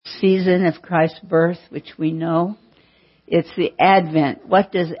season of Christ's birth, which we know. It's the Advent.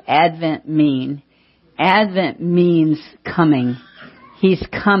 What does Advent mean? Advent means coming. He's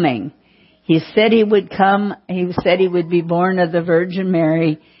coming. He said he would come. He said he would be born of the Virgin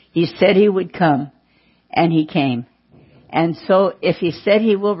Mary. He said he would come. And he came. And so if he said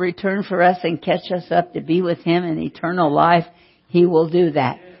he will return for us and catch us up to be with him in eternal life, he will do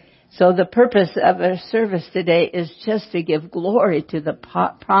that. So the purpose of our service today is just to give glory to the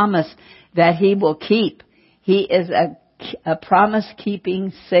promise that he will keep. He is a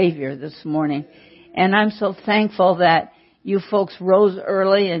promise-keeping Savior this morning. And I'm so thankful that you folks rose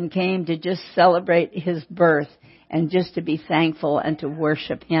early and came to just celebrate his birth and just to be thankful and to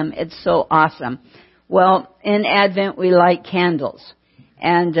worship him. It's so awesome. Well, in Advent we light candles.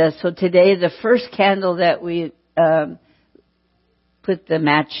 And so today the first candle that we put the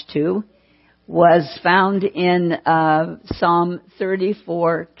match to was found in Psalm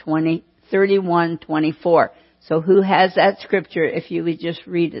 31:24. So who has that scripture if you would just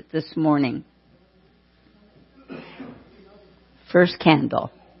read it this morning? First candle.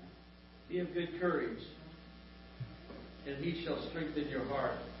 Be of good courage, and he shall strengthen your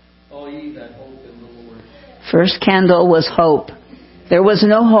heart, all ye that hope in the Lord. First candle was hope. There was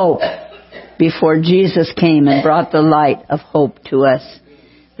no hope before Jesus came and brought the light of hope to us.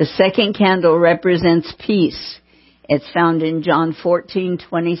 The second candle represents peace. It's found in John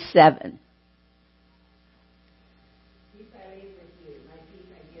 14:27.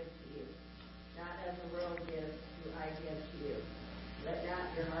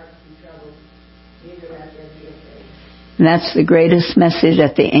 And that's the greatest message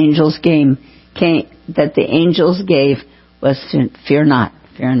that the angels gave was to fear not,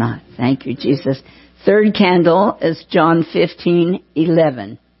 fear not. Thank you, Jesus. Third candle is John 15:11. These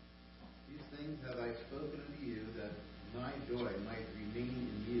things have I spoken unto you, that my joy might remain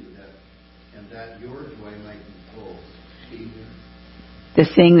in you, and that your joy might be full. The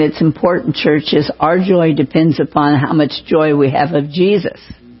thing that's important, church, is our joy depends upon how much joy we have of Jesus.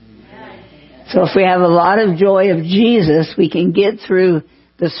 So if we have a lot of joy of Jesus, we can get through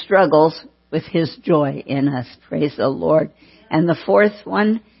the struggles with his joy in us. Praise the Lord. And the fourth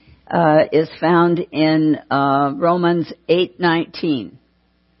one is found in Romans 8:19.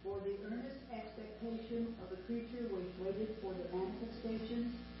 For the earnest expectation of the creature which waited for the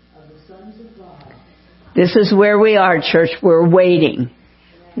manifestation of the sons of God. This is where we are, church. We're waiting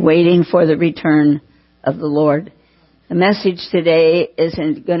for the return of the Lord. The message today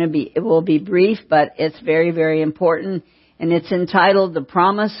it will be brief, but it's very, very important. And it's entitled, The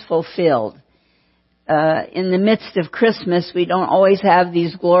Promise Fulfilled. In the midst of Christmas, we don't always have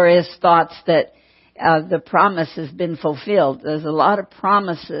these glorious thoughts that the promise has been fulfilled. There's a lot of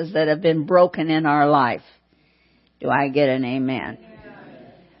promises that have been broken in our life. Do I get an amen?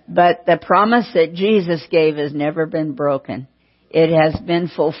 But the promise that Jesus gave has never been broken. It has been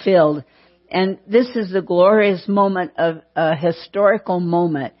fulfilled. And this is the glorious moment of a historical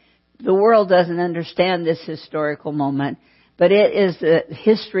moment. The world doesn't understand this historical moment, but it is that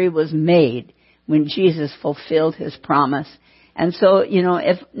history was made when Jesus fulfilled his promise. And so,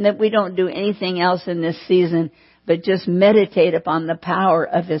 if we don't do anything else in this season, but just meditate upon the power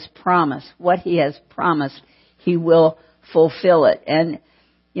of his promise, what he has promised, he will fulfill it. And,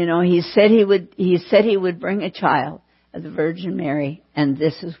 he said he would bring a child of the Virgin Mary, and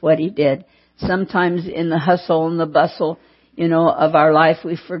this is what he did. Sometimes in the hustle and the bustle, of our life,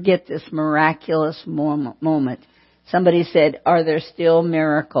 we forget this miraculous moment. Somebody said, are there still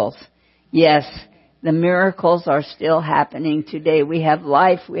miracles? Yes, the miracles are still happening today. We have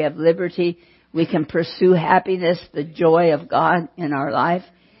life, we have liberty, we can pursue happiness, the joy of God in our life.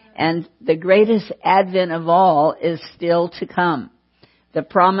 And the greatest advent of all is still to come. The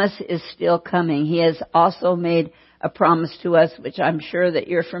promise is still coming. He has also made a promise to us, which I'm sure that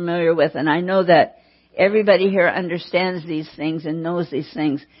you're familiar with. And I know that everybody here understands these things and knows these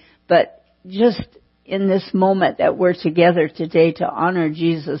things. But just in this moment that we're together today to honor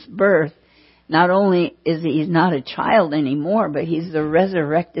Jesus' birth, not only is he's not a child anymore, but he's the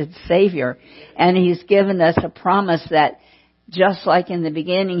resurrected Savior. And he's given us a promise that just like in the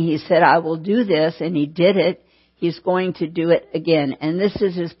beginning, he said, I will do this, and he did it. He's going to do it again. And this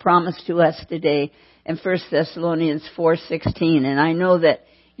is his promise to us today in 1 Thessalonians 4:16. And I know that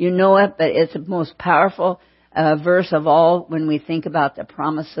you know it, but it's the most powerful verse of all when we think about the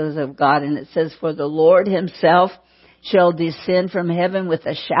promises of God. And it says, for the Lord himself shall descend from heaven with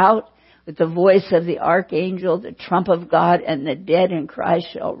a shout, with the voice of the archangel, the trump of God, and the dead in Christ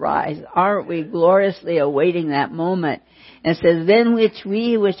shall rise. Aren't we gloriously awaiting that moment? And it says, then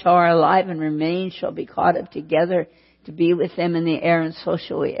we which are alive and remain shall be caught up together to be with him in the air, and so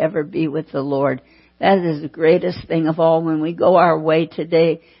shall we ever be with the Lord. That is the greatest thing of all. When we go our way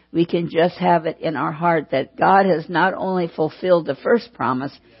today, we can just have it in our heart that God has not only fulfilled the first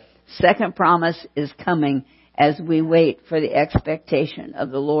promise, second promise is coming as we wait for the expectation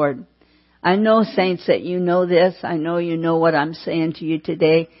of the Lord. I know, saints, that you know this. I know you know what I'm saying to you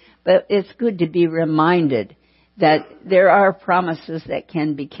today, but it's good to be reminded that there are promises that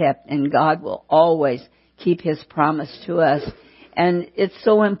can be kept, and God will always keep his promise to us. And it's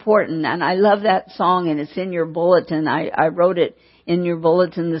so important. And I love that song, and it's in your bulletin. I wrote it in your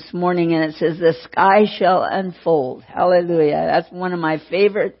bulletin this morning, and it says, "The sky shall unfold." Hallelujah. That's one of my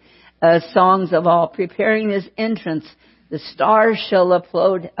favorite songs of all. Preparing his entrance, the stars shall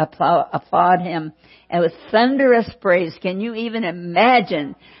applaud him. And with thunderous praise, can you even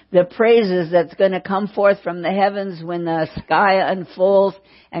imagine the praises that's going to come forth from the heavens when the sky unfolds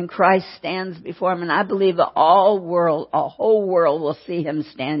and Christ stands before him? And I believe a whole world will see him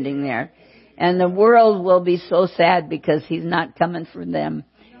standing there. And the world will be so sad because he's not coming for them.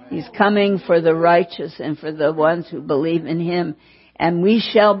 He's coming for the righteous and for the ones who believe in him. And we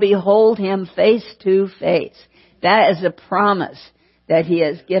shall behold him face to face. That is a promise that he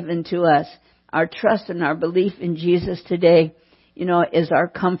has given to us. Our trust and our belief in Jesus today, is our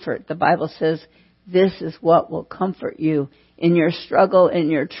comfort. The Bible says this is what will comfort you in your struggle, in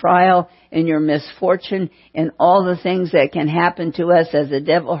your trial, in your misfortune, in all the things that can happen to us as the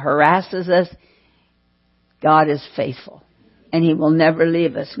devil harasses us. God is faithful, and he will never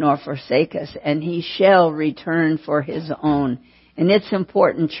leave us nor forsake us, and he shall return for his own. And it's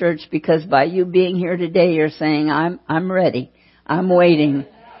important, church, because by you being here today, you're saying, I'm ready. I'm waiting.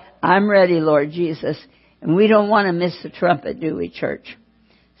 I'm ready, Lord Jesus. And we don't want to miss the trumpet, do we, church?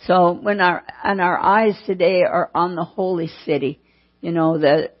 So when our eyes today are on the holy city,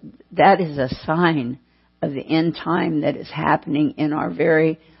 that is a sign of the end time that is happening in our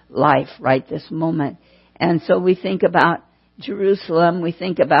very life right this moment. And so we think about Jerusalem, we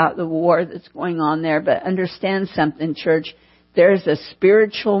think about the war that's going on there, but understand something, church. There's a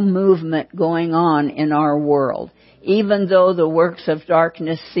spiritual movement going on in our world. Even though the works of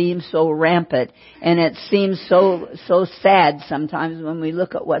darkness seem so rampant, and it seems so sad sometimes when we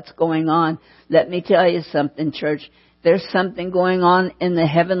look at what's going on, let me tell you something, church. There's something going on in the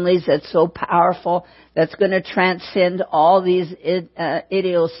heavenlies that's so powerful, that's going to transcend all these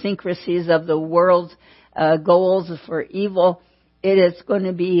idiosyncrasies of the world's goals for evil. It is going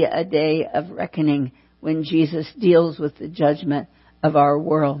to be a day of reckoning when Jesus deals with the judgment of our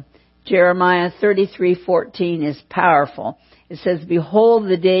world. Jeremiah 33:14 is powerful. It says, "Behold,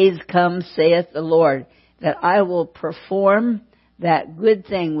 the days come, saith the Lord, that I will perform that good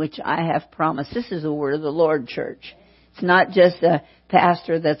thing which I have promised." This is the word of the Lord, church. It's not just a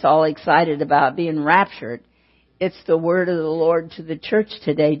pastor that's all excited about being raptured. It's the word of the Lord to the church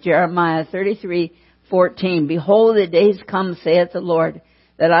today. Jeremiah 33:14, "Behold, the days come, saith the Lord,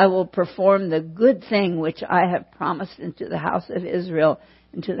 that I will perform the good thing which I have promised unto the house of Israel,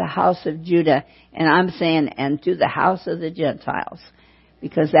 and to the house of Judah." And I'm saying, and to the house of the Gentiles,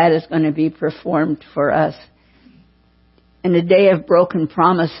 because that is going to be performed for us. In a day of broken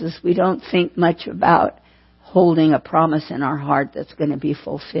promises, we don't think much about holding a promise in our heart that's going to be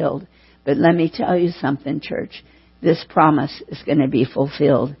fulfilled. But let me tell you something, church. This promise is going to be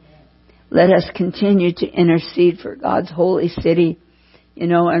fulfilled. Let us continue to intercede for God's holy city,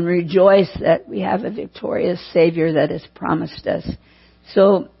 and rejoice that we have a victorious Savior that has promised us.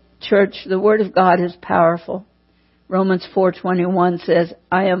 So, church, the Word of God is powerful. Romans 4:21 says,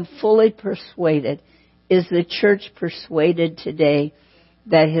 "I am fully persuaded." Is the church persuaded today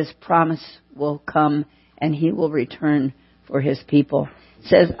that his promise will come and he will return for his people? It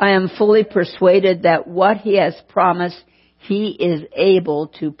says, "I am fully persuaded that what he has promised, he is able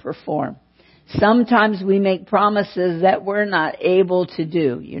to perform." Sometimes we make promises that we're not able to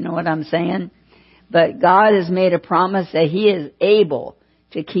do. You know what I'm saying? But God has made a promise that he is able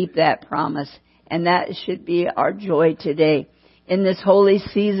to keep that promise. And that should be our joy today. In this holy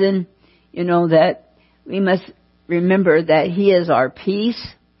season, that we must remember that he is our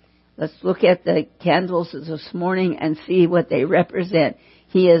peace. Let's look at the candles this morning and see what they represent.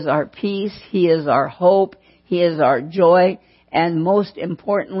 He is our peace. He is our hope. He is our joy. And most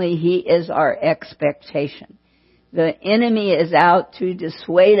importantly, he is our expectation. The enemy is out to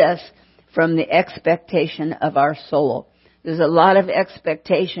dissuade us from the expectation of our soul. There's a lot of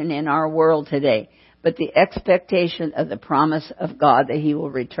expectation in our world today, but the expectation of the promise of God that he will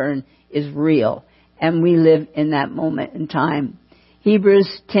return is real, and we live in that moment in time.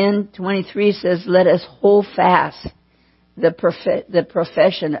 Hebrews 10:23 says, "Let us hold fast the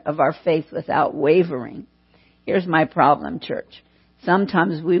profession of our faith without wavering." Here's my problem, church.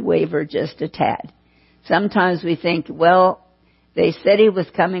 Sometimes we waver just a tad. Sometimes we think, well, they said he was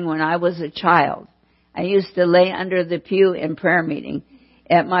coming when I was a child. I used to lay under the pew in prayer meeting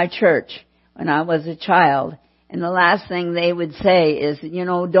at my church when I was a child. And the last thing they would say is,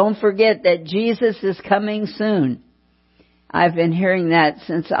 don't forget that Jesus is coming soon. I've been hearing that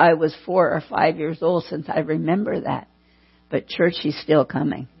since I was 4 or 5 years old, since I remember that. But church, he's still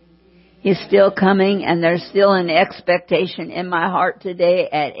coming. He's still coming, and there's still an expectation in my heart today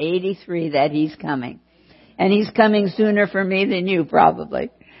at 83 that he's coming. And he's coming sooner for me than you, probably.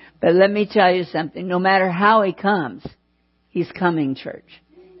 But let me tell you something. No matter how he comes, he's coming, church.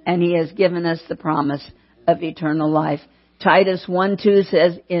 And he has given us the promise of eternal life. Titus 1:2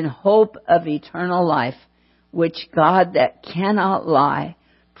 says, in hope of eternal life, which God that cannot lie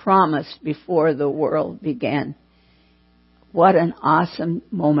promised before the world began. What an awesome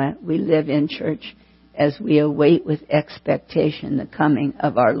moment we live in, church, as we await with expectation the coming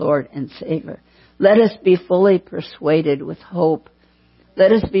of our Lord and Savior. Let us be fully persuaded with hope.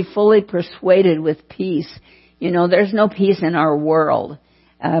 Let us be fully persuaded with peace. There's no peace in our world.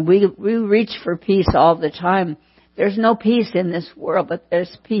 We reach for peace all the time. There's no peace in this world, but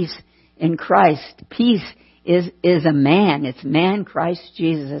there's peace in Christ. Peace is a man. It's man, Christ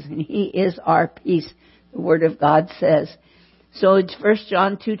Jesus, and he is our peace, the Word of God says. So 1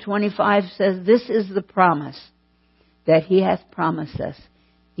 John 2:25 says, this is the promise that he hath promised us,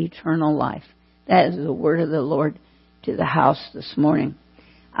 eternal life. That is the word of the Lord to the house this morning.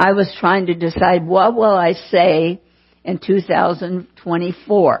 I was trying to decide what will I say in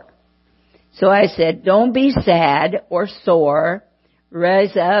 2024. So I said, don't be sad or sore.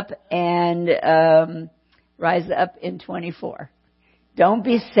 Rise up in 24. Don't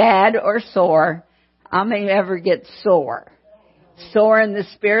be sad or sore. How many ever get sore? Sore in the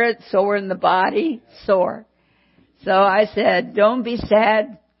spirit, sore in the body, sore. So I said, don't be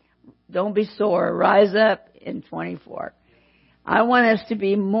sad, don't be sore. Rise up in 24. I want us to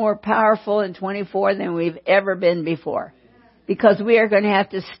be more powerful in 24 than we've ever been before. Because we are going to have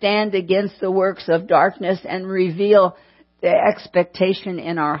to stand against the works of darkness and reveal the expectation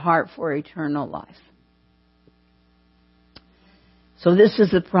in our heart for eternal life. So this is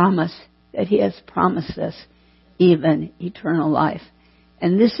the promise that he has promised us, even eternal life.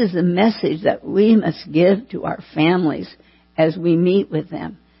 And this is the message that we must give to our families as we meet with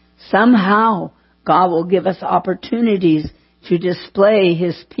them. Somehow God will give us opportunities to display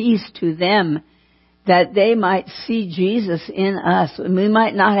his peace to them, that they might see Jesus in us. And we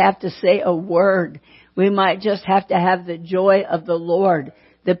might not have to say a word. We might just have to have the joy of the Lord,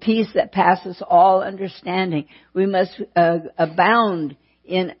 the peace that passes all understanding. We must abound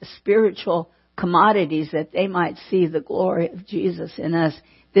in spiritual commodities that they might see the glory of Jesus in us.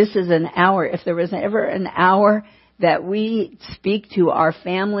 This is an hour. If there was ever an hour that we speak to our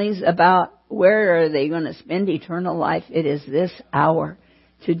families about where are they going to spend eternal life, it is this hour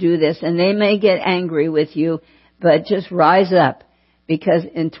to do this. And they may get angry with you, but just rise up, because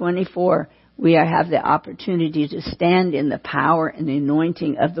in 24 we have the opportunity to stand in the power and the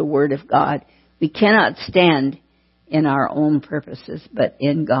anointing of the Word of God. We cannot stand in our own purposes, but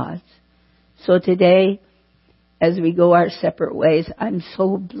in God's. So today, as we go our separate ways, I'm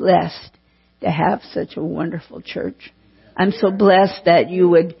so blessed to have such a wonderful church. I'm so blessed that you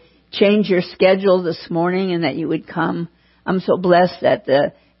would change your schedule this morning and that you would come. I'm so blessed that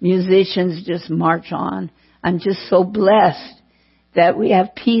the musicians just march on. I'm just so blessed that we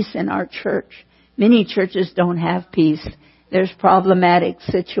have peace in our church. Many churches don't have peace. There's problematic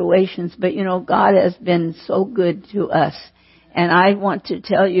situations, but God has been so good to us. And I want to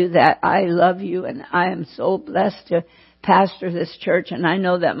tell you that I love you, and I am so blessed to pastor this church. And I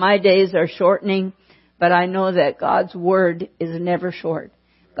know that my days are shortening, but I know that God's word is never short.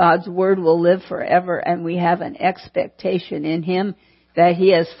 God's word will live forever, and we have an expectation in him that he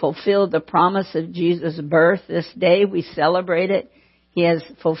has fulfilled the promise of Jesus' birth this day. We celebrate it. He has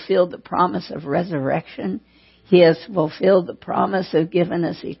fulfilled the promise of resurrection. He has fulfilled the promise of giving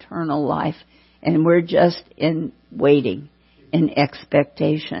us eternal life. And we're just in waiting, in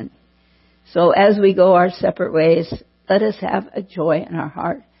expectation. So as we go our separate ways, let us have a joy in our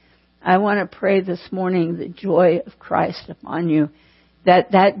heart. I want to pray this morning the joy of Christ upon you,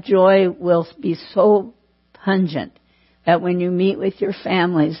 that joy will be so pungent that when you meet with your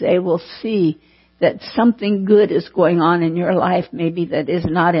families, they will see that something good is going on in your life, maybe that is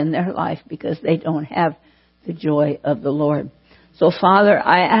not in their life, because they don't have the joy of the Lord. So, Father,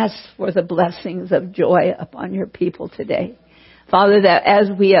 I ask for the blessings of joy upon your people today. Father, that as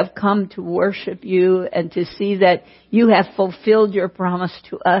we have come to worship you and to see that you have fulfilled your promise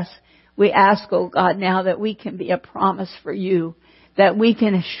to us, We ask, oh God, now that we can be a promise for you, that we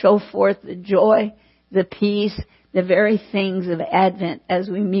can show forth the joy, the peace, the very things of Advent as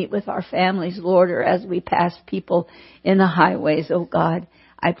we meet with our families, Lord, or as we pass people in the highways, oh God.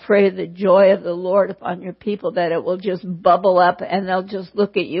 I pray the joy of the Lord upon your people, that it will just bubble up and they'll just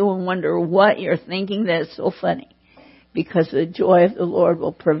look at you and wonder what you're thinking that is so funny, because the joy of the Lord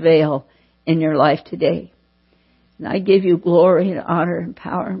will prevail in your life today. And I give you glory and honor and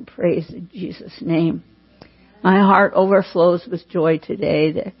power and praise in Jesus' name. My heart overflows with joy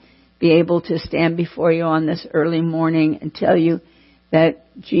today to be able to stand before you on this early morning and tell you that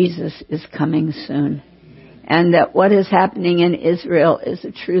Jesus is coming soon. And that what is happening in Israel is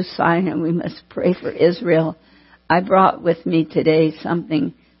a true sign, and we must pray for Israel. I brought with me today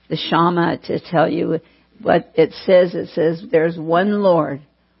something, the Shema, to tell you what it says. It says, there's one Lord,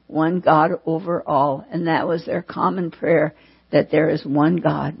 one God over all. And that was their common prayer, that there is one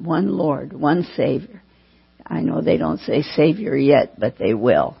God, one Lord, one Savior. I know they don't say Savior yet, but they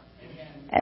will.